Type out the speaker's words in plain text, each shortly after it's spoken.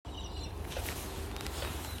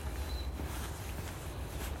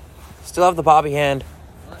Still have the Barbie hand.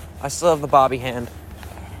 What? I still have the Barbie hand.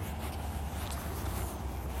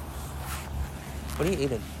 What are you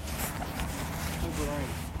eating?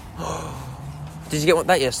 Did you get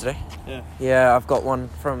that yesterday? Yeah. Yeah, I've got one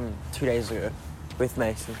from 2 days ago with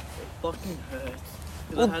Mason. It fucking hurts.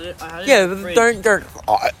 Well, I had it yeah, in the but fridge. don't go.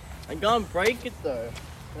 Oh, I can't break it though.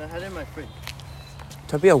 And I had it in my fridge.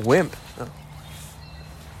 don't be a wimp. Oh.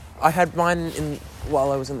 I had mine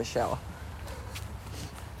while I was in the shower.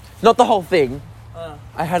 Not the whole thing.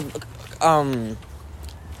 I had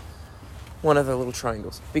one of the little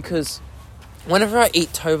triangles because whenever I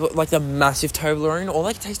eat like the massive Toblerone, all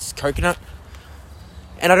I taste is coconut,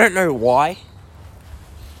 and I don't know why.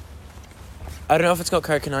 I don't know if it's got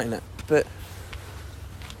coconut in it, but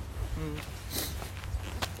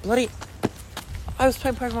bloody, I was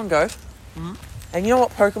playing Pokemon Go, and you know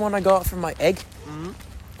what Pokemon I got from my egg?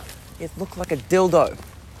 It looked like a dildo.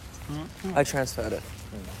 I transferred it.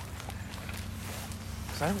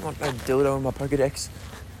 I don't want no dildo in my Pokedex.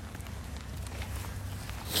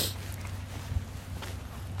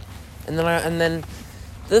 And then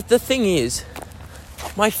the thing is,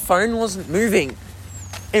 my phone wasn't moving.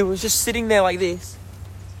 It was just sitting there like this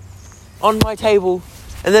on my table,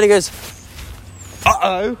 and then it goes,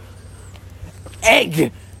 "Uh-oh, egg."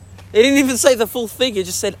 It didn't even say the full thing. It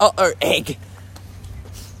just said, "Uh-oh, egg."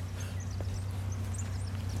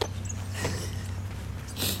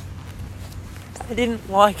 I didn't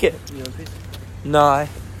like it. You want a piece?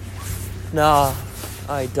 Nah,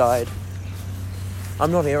 I died.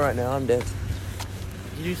 I'm not here right now, I'm dead.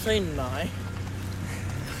 Did you say nigh?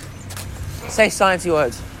 Say sciencey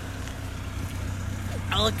words.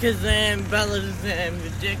 Alakazam, Bellingham, the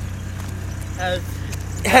dick has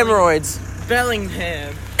Hemorrhoids.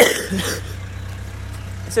 Bellingham. I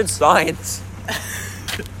said science.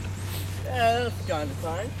 Yeah, that's kind of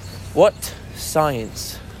fine. What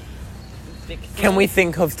science Dick can we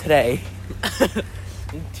think of today?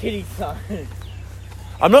 and titty science.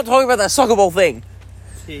 I'm not talking about that soccer ball thing.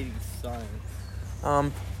 Titty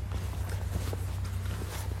science.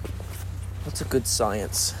 What's a good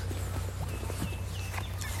science?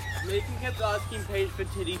 Nathan kept asking Paige for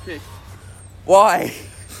titty pics. Why?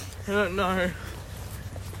 I don't know.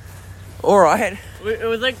 Alright. It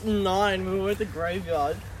was like 9, we were at the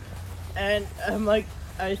graveyard. And I'm like,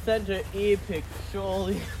 I sent her ear pic,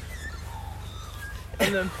 surely.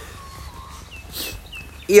 And then,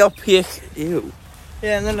 Ear pick. Ew.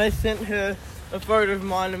 yeah, and then I sent her a photo of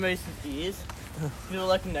mine and Mason's ears. We were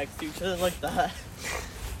like next to each other like that.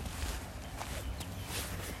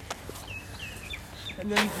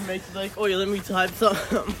 And then Mason's like, oh yeah, let me type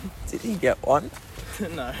something. Did he get one?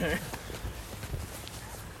 No.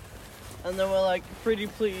 And then we're like, pretty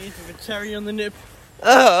please, with a cherry on the nip.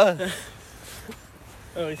 Uh.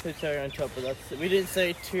 Oh, we said cherry on top, but that's it. We didn't say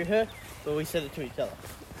it to her, but we said it to each other.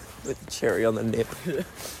 With the cherry on the nip.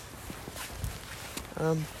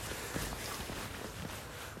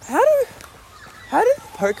 How did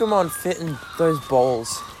Pokemon fit in those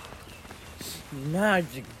bowls?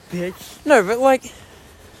 Magic, bitch. No, but like,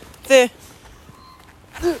 they're...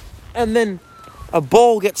 And then a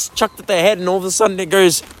ball gets chucked at their head and all of a sudden it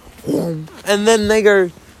goes... And then they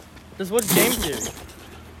go... That's what games do.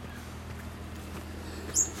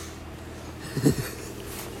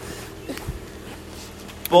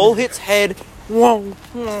 Ball hits head... Whoa.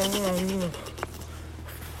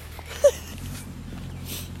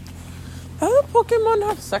 How do Pokemon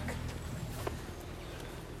have sex?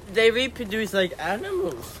 They reproduce like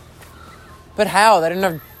animals. But how? They don't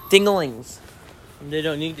have dinglings. They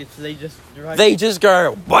don't need it, so they just drive. They just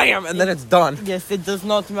go BAM! And then it's done. Yes, it does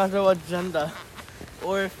not matter what gender.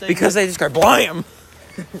 Or if they... Because they just go BLAM!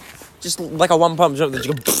 Just like a one-pump jump. They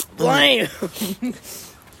just go Blam!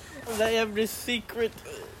 They have this secret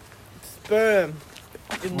sperm.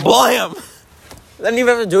 BLAM! They don't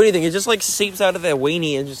even have to do anything. It just like seeps out of their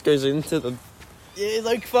weenie and just goes into the... Yeah,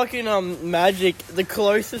 like fucking magic. The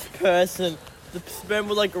closest person, the sperm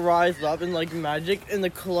will like rise up in like magic, and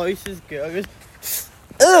the closest girl goes...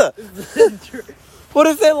 Ugh! What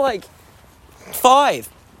if they're like 5?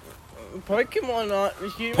 Pokemon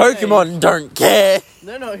aren't human. Pokemon don't care. age.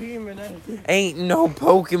 They're not human age. Ain't no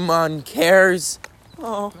Pokemon cares.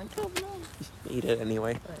 Oh, I don't know. eat it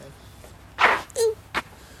anyway.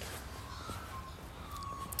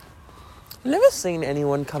 Never seen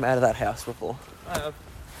anyone come out of that house before. I have.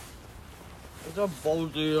 There's a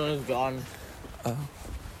bald dude on his gun. Oh.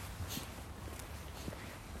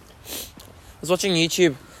 I was watching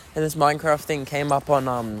YouTube and this Minecraft thing came up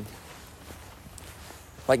on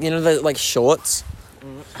like, you know, the like shorts.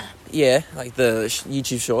 Yeah, like the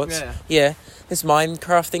YouTube shorts. Yeah. Yeah. This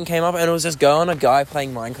Minecraft thing came up and it was this girl and a guy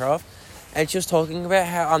playing Minecraft and she was talking about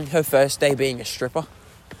how on her first day being a stripper,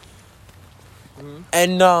 Mhm.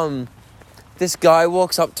 and this guy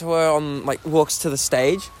walks up to her walks to the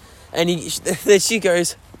stage, and then she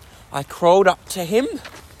goes, I crawled up to him,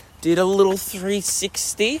 did a little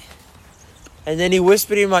 360, and then he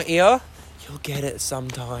whispered in my ear, "You'll get it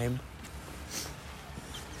sometime."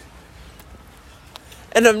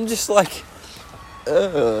 And I'm just like,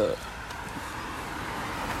 ugh.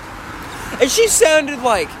 And she sounded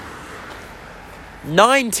like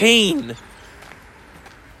 19.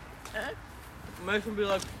 Makes them be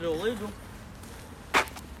like, it's illegal.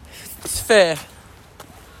 It's fair.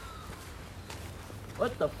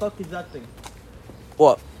 What the fuck is that thing?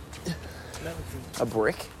 What? Never seen. A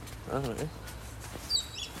brick? I don't know.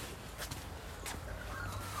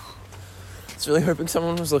 I was really hoping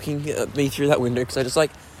someone was looking at me through that window because I just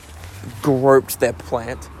groped their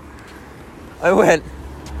plant. I went,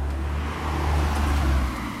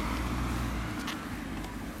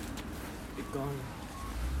 It's gone.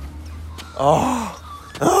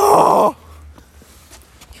 oh!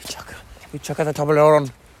 You chuck at the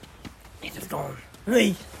Toblerone. It's gone.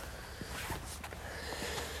 Hey!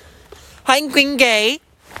 Hi, Queen Gay.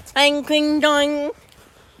 I'm Queen Dong!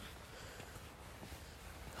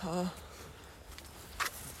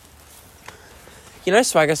 You know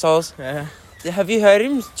Swagger Souls? Yeah. Have you heard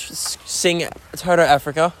him sing Toto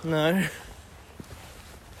Africa? No.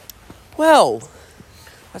 Well,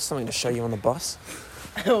 that's something to show you on the bus.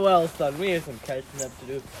 Well, son, we have some catching up to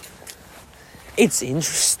do. It's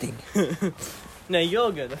interesting. Now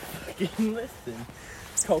you're gonna fucking listen.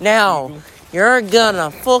 Cock Now, eagle. you're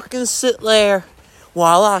gonna fucking sit there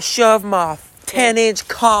while I shove my 10-inch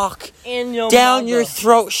cock In your down your mother.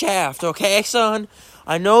 throat shaft, okay, son?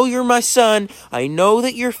 I know you're my son. I know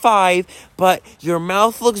that you're 5, but your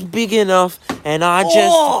mouth looks big enough, and I just...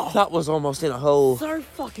 Oh! That was almost in a hole. So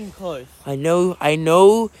fucking close. I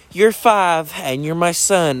know you're 5, and you're my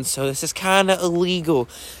son, so this is kind of illegal.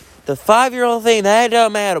 The 5-year-old thing, that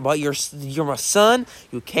don't matter, but you're my son.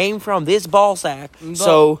 You came from this ball sack,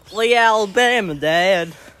 so... Lee, Alabama,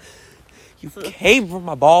 Dad. You came from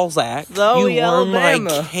my ball sack. So you were my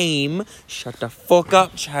Alabama. came. Shut the fuck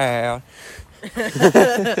up, child. Shut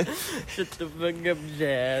the fuck up,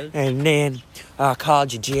 Dad. And then I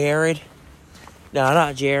called you Jared. No,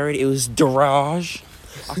 not Jared. It was Daraj.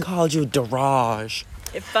 I called you Daraj.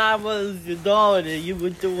 If I was your daughter, you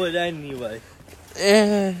would do it anyway.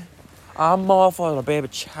 I'm more for a baby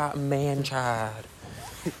man child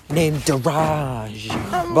named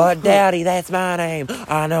Daraj. But Daddy, that's my name.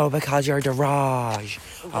 I know because you're Daraj.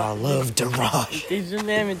 I love Daraj. Did you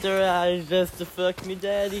name it Daraj just to fuck me,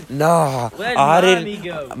 Daddy? Nah, Where'd I Mommy didn't.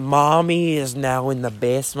 go? Mommy is now in the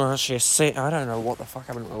basement. She's sitting. I don't know what the fuck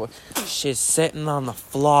happened. She's sitting on the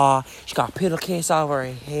floor. She got a pillowcase over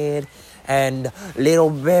her head, and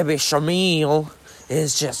little baby Shamil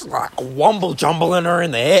is just like wumble jumbling her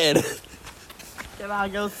in the head. Can I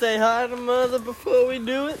go say hi to Mother before we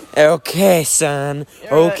do it? Okay, son.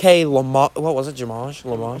 Alright. Okay, Lamage. What was it, Jamaj?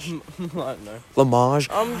 Lamage? I don't know. Lamage.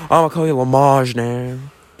 I'm I'm gonna call you Lamage now.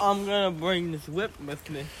 gonna bring this whip with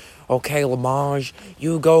me. Okay, Lamage,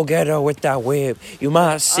 you go get her with that whip. You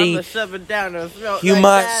might I'm see. gonna shove it down her throat. You like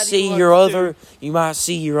might Daddy see wants your to. other. You might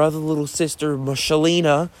see your other little sister,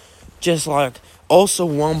 Michelina, just also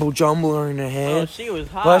wumble jumble in her Oh, head. she was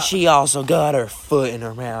hot. But she also got her foot in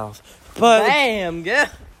her mouth. But Damn, yeah.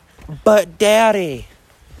 Daddy,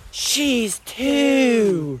 she's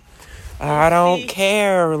 2. I don't See?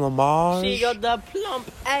 care, Lamage. She got the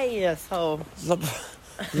plump asshole.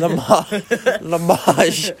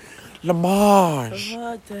 Lamage. Lamage.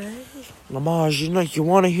 What the? Lamage, you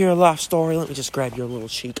want to hear a life story? Let me just grab your little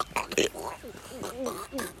cheek.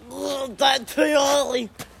 That's too early.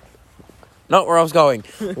 Not where I was going.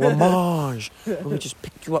 Lamage, let me just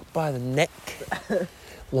pick you up by the neck.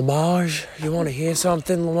 Lamage, you want to hear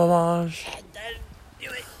something, Lamage?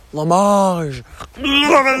 Lamage.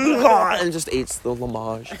 And just eats the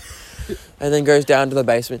Lamage. And then goes down to the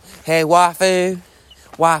basement. Hey, waifu,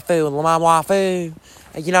 waifu.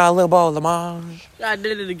 You know, a little boy, Lamage. I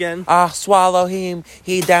did it again. I swallow him,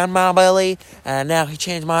 he down my belly, and now he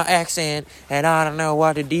changed my accent, and I don't know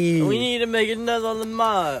what to do. We need to make another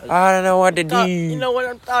Lamage. I don't know what to do. You know what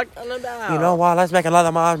I'm talking about. You know what? Let's make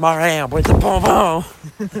another Lamage with the pom pom.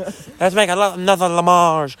 Let's make another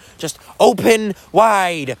Lamage. Just open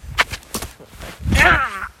wide.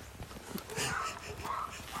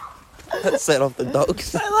 That set off the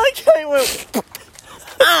dogs. I like how you went.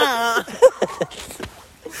 Ah.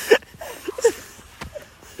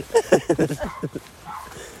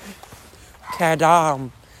 Okay,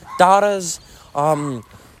 daughters, the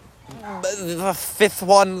 5th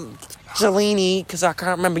one Cellini, because I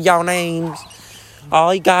can't remember y'all names.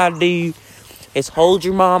 All you gotta do is hold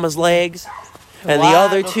your mama's legs, and the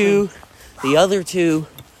other two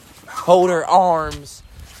hold her arms,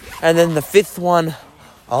 and then the fifth one,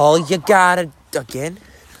 all you gotta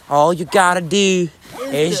do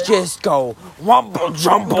is just go wumble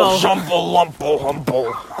jumble jumble lumple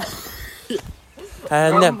humble.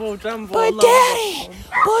 And then, but daddy,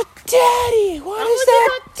 what does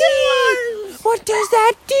that do? What does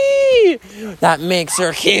that do? That makes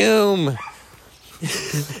her cum.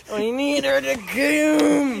 We need her to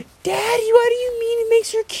cum. Daddy, what do you mean it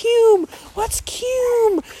makes her cum? What's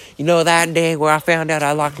cum? You know that day where I found out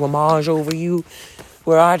I liked Lamage over you?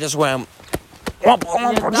 Where I just went, wumble,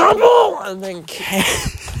 wumble, jumble, and then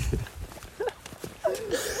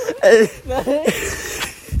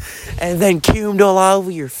and then cumed all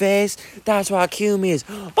over your face. That's what cum is.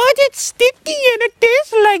 But it's sticky and it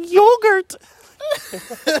tastes like yogurt.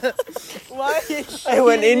 Why is I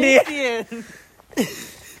went Indian.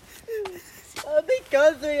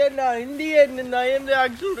 Because we are not Indian and I am the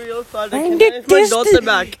actual real father. And Can I have my daughter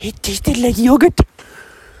back? It tasted like yogurt.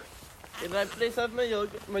 Can I please have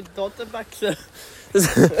my daughter back, sir?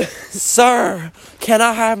 Sir, can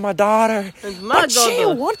I have my daughter? It's my But she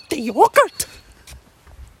daughter. wants the yogurt.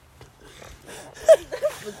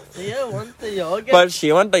 Yeah, want the yogurt? But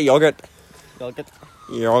she wants the yogurt. Yogurt.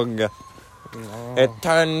 Yogurt. It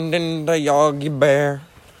turned into Yogi Bear.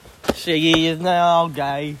 She is now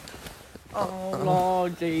gay. Oh,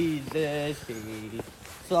 Lord Jesus, he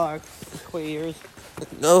sucks queers.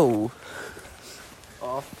 No.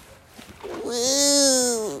 Oh,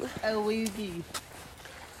 Woo. a wheezy.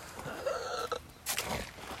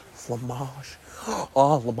 Lamage.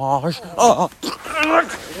 Oh, Lamage. Oh.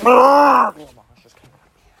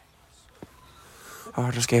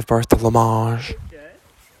 I just gave birth to Lamage.